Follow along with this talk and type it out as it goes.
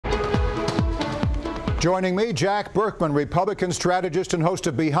Joining me, Jack Burkman, Republican strategist and host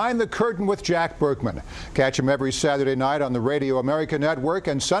of Behind the Curtain with Jack Burkman. Catch him every Saturday night on the Radio America Network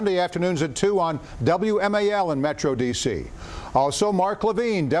and Sunday afternoons at 2 on WMAL in Metro D.C. Also, Mark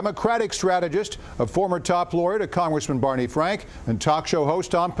Levine, Democratic strategist, a former top lawyer to Congressman Barney Frank, and talk show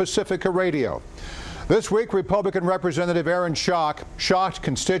host on Pacifica Radio. This week, Republican Representative Aaron Schock shocked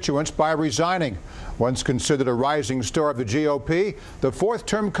constituents by resigning. Once considered a rising star of the GOP, the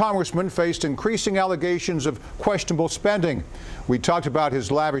fourth-term congressman faced increasing allegations of questionable spending. We talked about his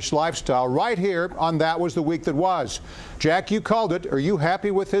lavish lifestyle right here on That Was the Week That Was. Jack, you called it. Are you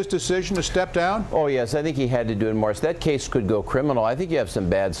happy with his decision to step down? Oh, yes. I think he had to do it more. So that case could go criminal. I think you have some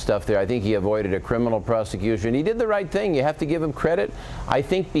bad stuff there. I think he avoided a criminal prosecution. He did the right thing. You have to give him credit. I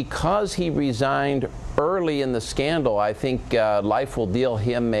think because he resigned early in the scandal, I think life will deal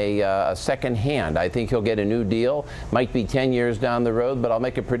him a second hand. I think he'll get a new deal. Might be 10 years down the road, but I'll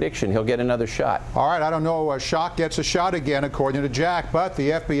make a prediction. He'll get another shot. All right. I don't know. Schock gets a shot again, according to Jack, but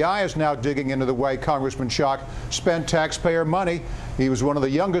the FBI is now digging into the way Congressman Schock spent taxpayer money. He was one of the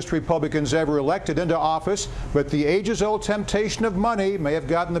youngest Republicans ever elected into office, but the ages-old temptation of money may have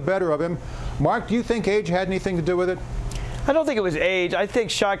gotten the better of him. Mark, do you think age had anything to do with it? I don't think it was age. I think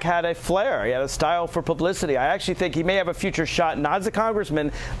Schock had a flair. He had a style for publicity. I actually think he may have a future shot, not as a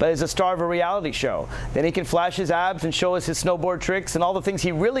congressman, but as a star of a reality show. Then he can flash his abs and show us his snowboard tricks and all the things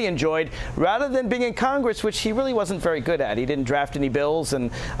he really enjoyed, rather than being in Congress, which he really wasn't very good at. He didn't draft any bills,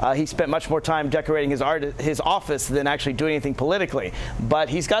 and he spent much more time decorating his office than actually doing anything politically. But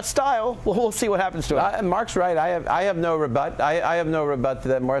he's got style. We'll see what happens to him. Mark's right. I have no rebut. I have no rebut to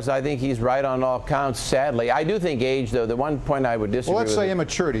that, Morris. I think he's right on all counts, sadly. I do think age, though, the one point I would disagree with. Well, let's say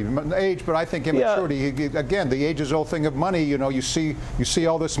immaturity, age, but I think immaturity. Yeah. Again, the age-old thing of money. You know, you see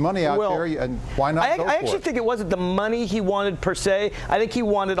all this money out there, and why not go for it? I actually think it wasn't the money he wanted per se. I think he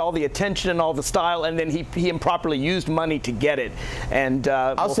wanted all the attention and all the style, and then he improperly used money to get it. And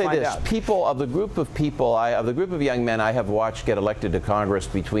I'll say this: people of the group of people, of the group of young men I have watched get elected to Congress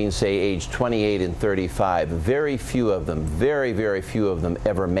between, say, age 28 and 35, very few of them, very, very few of them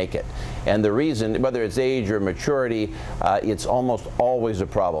ever make it. And the reason, whether it's age or maturity, it's almost always a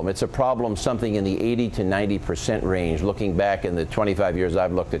problem. It's a problem something in the 80 to 90% range, looking back in the 25 years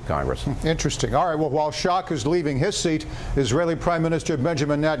I've looked at Congress. Interesting. All right, well, while Schock is leaving his seat, Israeli Prime Minister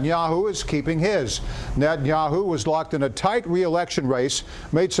Benjamin Netanyahu is keeping his. Netanyahu was locked in a tight re-election race,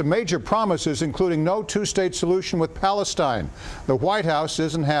 made some major promises, including no two-state solution with Palestine. The White House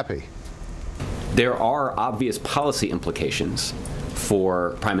isn't happy. There are obvious policy implications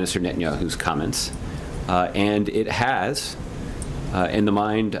for Prime Minister Netanyahu's comments, and it has, in the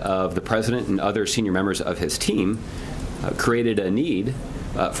mind of the President and other senior members of his team, created a need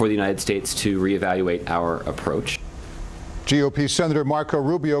for the United States to reevaluate our approach. GOP Senator Marco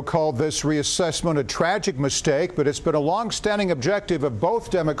Rubio called this reassessment a tragic mistake, but it's been a long-standing objective of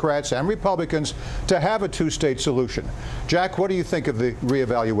both Democrats and Republicans to have a two-state solution. Jack, what do you think of the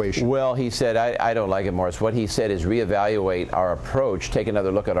reevaluation? Well, he said, I don't like it, Morris. What he said is reevaluate our approach, take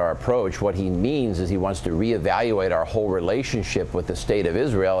another look at our approach. What he means is he wants to reevaluate our whole relationship with the state of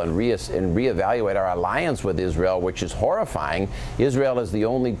Israel and reevaluate our alliance with Israel, which is horrifying. Israel is the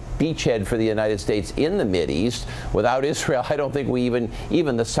only beachhead for the United States in the Mideast. Without Israel, I don't think we even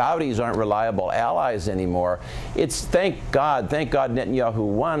the Saudis aren't reliable allies anymore. It's thank God Netanyahu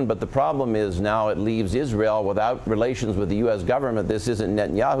won, but the problem is now it leaves Israel without relations with the U.S. government. This isn't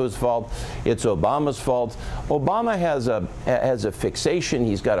Netanyahu's fault, it's Obama's fault. Obama has a fixation,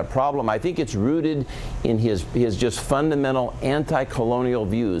 he's got a problem. I think it's rooted in his just fundamental anti-colonial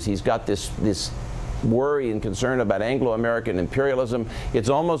views. He's got this worry and concern about Anglo-American imperialism. It's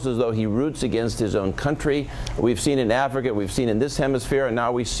almost as though he roots against his own country. We've seen it in Africa, we've seen it in this hemisphere, and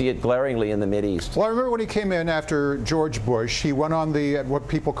now we see it glaringly in the Mideast. Well, I remember when he came in after George Bush, he went on the what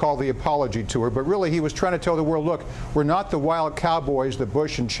people call the apology tour, but really he was trying to tell the world, look, we're not the wild cowboys that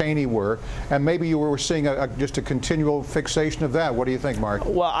Bush and Cheney were, and maybe you were seeing just a continual fixation of that. What do you think, Mark?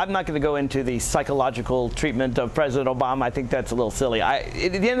 Well, I'm not going to go into the psychological treatment of President Obama. I think that's a little silly. At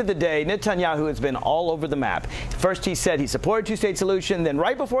the end of the day, Netanyahu has been all over the map. First he said he supported a two-state solution, then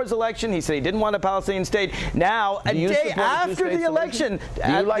right before his election he said he didn't want a Palestinian state. Now, a day after the election, do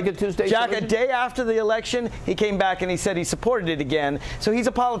you like a two-state solution? Jack, a day after the election, he came back and he said he supported it again. So he's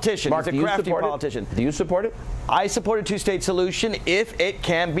a politician. Mark, he's a crafty politician. Do you support it? I support a two-state solution if it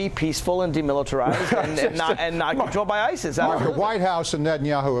can be peaceful and demilitarized and not controlled by ISIS. Mark, the White House and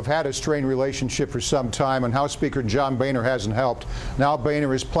Netanyahu have had a strained relationship for some time, and House Speaker John Boehner hasn't helped. Now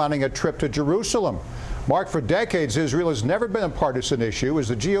Boehner is planning a trip to Jerusalem. Mark, for decades, Israel has never been a partisan issue. Is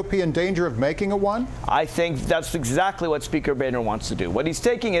the GOP in danger of making it one? I think that's exactly what Speaker Boehner wants to do. What he's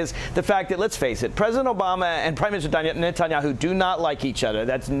taking is the fact that, let's face it, President Obama and Prime Minister Netanyahu do not like each other.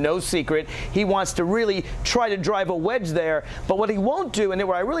 That's no secret. He wants to really try to drive a wedge there. But what he won't do, and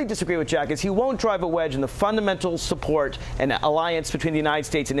where I really disagree with Jack, is he won't drive a wedge in the fundamental support and alliance between the United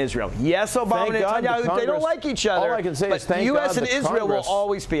States and Israel. Yes, Obama and Netanyahu, they don't like each other. All I can say is thank the U.S. God and Israel will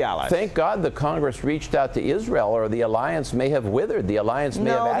always be allies. Thank God the Congress reached out to Israel, or the alliance may have withered. The alliance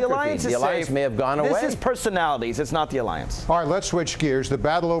may have atrophied. The alliance may have gone away. This is personalities. It's not the alliance. All right, let's switch gears. The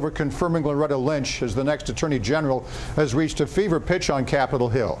battle over confirming Loretta Lynch as the next Attorney General has reached a fever pitch on Capitol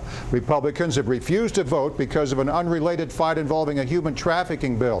Hill. Republicans have refused to vote because of an unrelated fight involving a human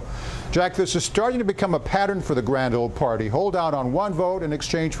trafficking bill. Jack, this is starting to become a pattern for the grand old party. Hold out on one vote in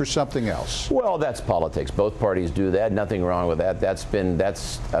exchange for something else. Well, that's politics. Both parties do that. Nothing wrong with that. That's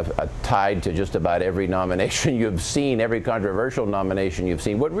tied to just about every nomination you've seen, every controversial nomination you've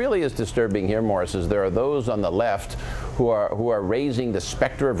seen. What really is disturbing here, Morris, is there are those on the left who are raising the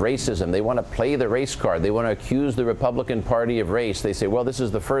specter of racism. They want to play the race card. They want to accuse the Republican Party of race. They say, well, this is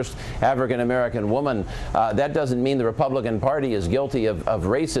the first African-American woman. That doesn't mean the Republican Party is guilty of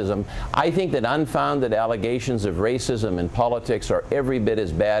racism. I think that unfounded allegations of racism in politics are every bit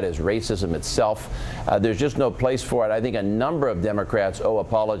as bad as racism itself. There's just no place for it. I think a number of Democrats owe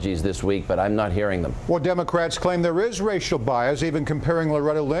apologies this week, but I'm not hearing them. Well, Democrats claim there is racial bias, even comparing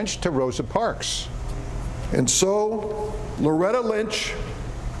Loretta Lynch to Rosa Parks. And so, Loretta Lynch,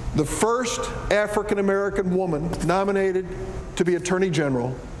 the first African-American woman nominated to be Attorney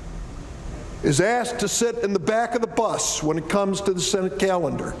General, is asked to sit in the back of the bus when it comes to the Senate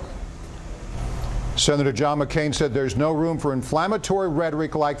calendar. Senator John McCain said there's no room for inflammatory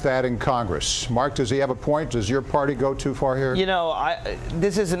rhetoric like that in Congress. Mark, does he have a point? Does your party go too far here? You know,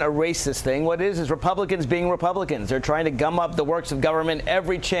 this isn't a racist thing. What it is Republicans being Republicans. They're trying to gum up the works of government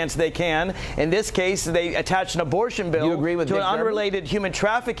every chance they can. In this case, they attached an abortion bill to an unrelated human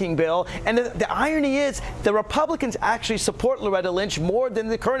trafficking bill. And the irony is the Republicans actually support Loretta Lynch more than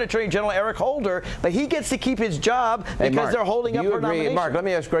the current Attorney General Eric Holder, but he gets to keep his job because they're holding up her nomination. Mark, let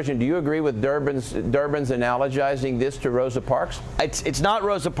me ask a question. Do you agree with Durbin's analogizing this to Rosa Parks? It's not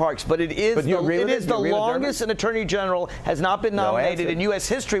Rosa Parks, but it is the longest an Attorney General has not been nominated in U.S.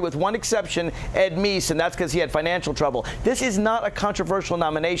 history, with one exception, Ed Meese, and that's because he had financial trouble. This is not a controversial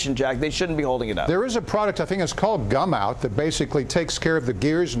nomination, Jack. They shouldn't be holding it up. There is a product, I think it's called Gum Out, that basically takes care of the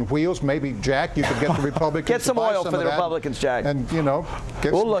gears and wheels. Maybe, Jack, you could get the Republicans get some oil for the Republicans, Jack. And, you know,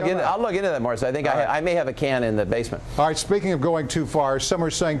 I'll look into that, Morris. I think I may have a can in the basement. All right, speaking of going too far, some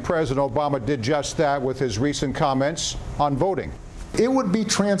are saying President Obama did just that with his recent comments on voting. It would be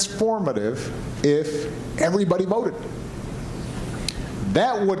transformative if everybody voted.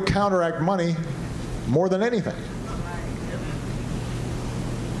 That would counteract money more than anything.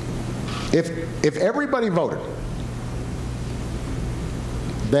 If everybody voted,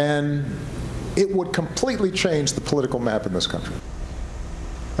 then it would completely change the political map in this country.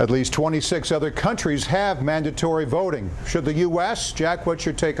 At least 26 other countries have mandatory voting. Should the U.S.? Jack, what's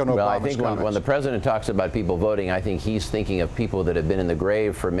your take on Obama's Well, I think when the president talks about people voting, I think he's thinking of people that have been in the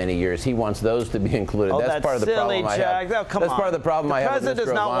grave for many years. He wants those to be included. Oh, that's part of the problem I have. That's part of the problem I have. The president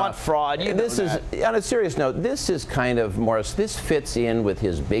does not want fraud. This is, on a serious note, this is kind of, Morris, this fits in with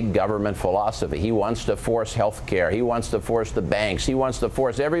his big government philosophy. He wants to force health care. He wants to force the banks. He wants to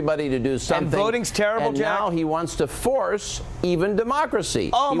force everybody to do something. And voting's terrible, and Jack. now he wants to force even democracy.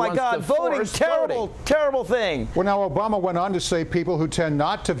 Oh, my God, voting's terrible, terrible thing. Well, now, Obama went on to say people who tend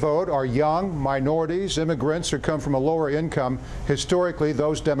not to vote are young, minorities, immigrants, or come from a lower income. Historically,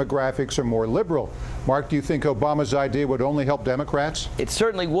 those demographics are more liberal. Mark, do you think Obama's idea would only help Democrats? It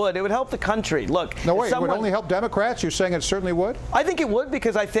certainly would. It would help the country. Look, no, wait, it would only help Democrats? You're saying it certainly would? I think it would,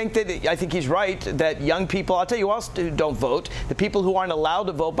 because I think he's right that young people, I'll tell you who else don't vote, the people who aren't allowed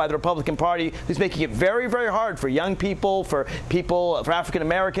to vote by the Republican Party, who's making it very, very hard for young people, for African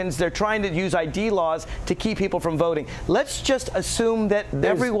Americans. They're trying to use ID laws to keep people from voting. Let's just assume that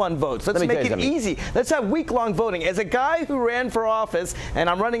everyone votes. Let's make it easy. Let's have week-long voting. As a guy who ran for office, and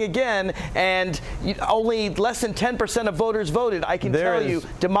I'm running again, and only less than 10% of voters voted, I can tell you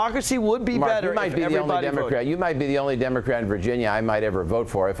democracy would be better if everybody voted. You might be the only Democrat in Virginia I might ever vote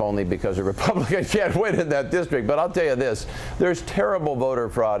for, if only because a Republican can't win in that district. But I'll tell you this, there's terrible voter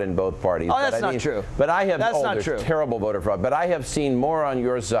fraud in both parties. Oh, that's not true. But I have, there's terrible voter fraud. But I have seen more on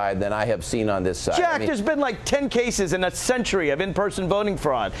your side than I have seen on this side. Jack, there's been like 10 cases in a century of in-person voting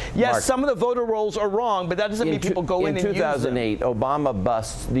fraud. Yes, Mark, some of the voter rolls are wrong, but that doesn't mean people go in and use them. In 2008, Obama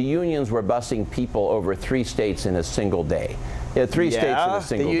busts, the unions were busing people over 3 states in a single day. Yeah, 3 states in a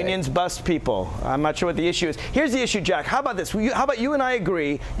single the day. unions bust people. I'm not sure what the issue is. Here's the issue, Jack. How about this? How about you and I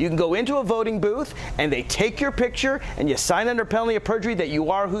agree? You can go into a voting booth and they take your picture and you sign under penalty of perjury that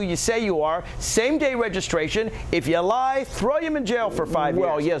you are who you say you are. Same day registration. If you lie, throw you in jail for 5 years.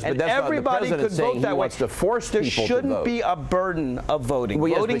 Well, yes, but and that's everybody not the could vote that way. To force there people shouldn't to vote. be a burden of voting. Well,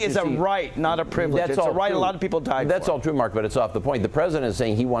 yes, voting but is you a see, right, not a privilege. That's It's a all right true. a lot of people died That's for. all true, Mark, but it's off the point. The president is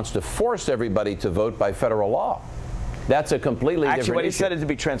saying he wants to force everybody to vote by federal law. That's a completely different Actually, what he issue. said is to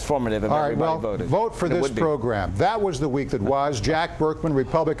be transformative if All right, everybody well, voted. vote for this program. That was the week that was. Jack Burkman,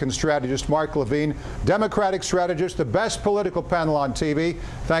 Republican strategist, Mark Levine, Democratic strategist, the best political panel on TV.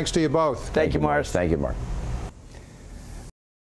 Thanks to you both. Thank you, Morris. Thank you, Mark.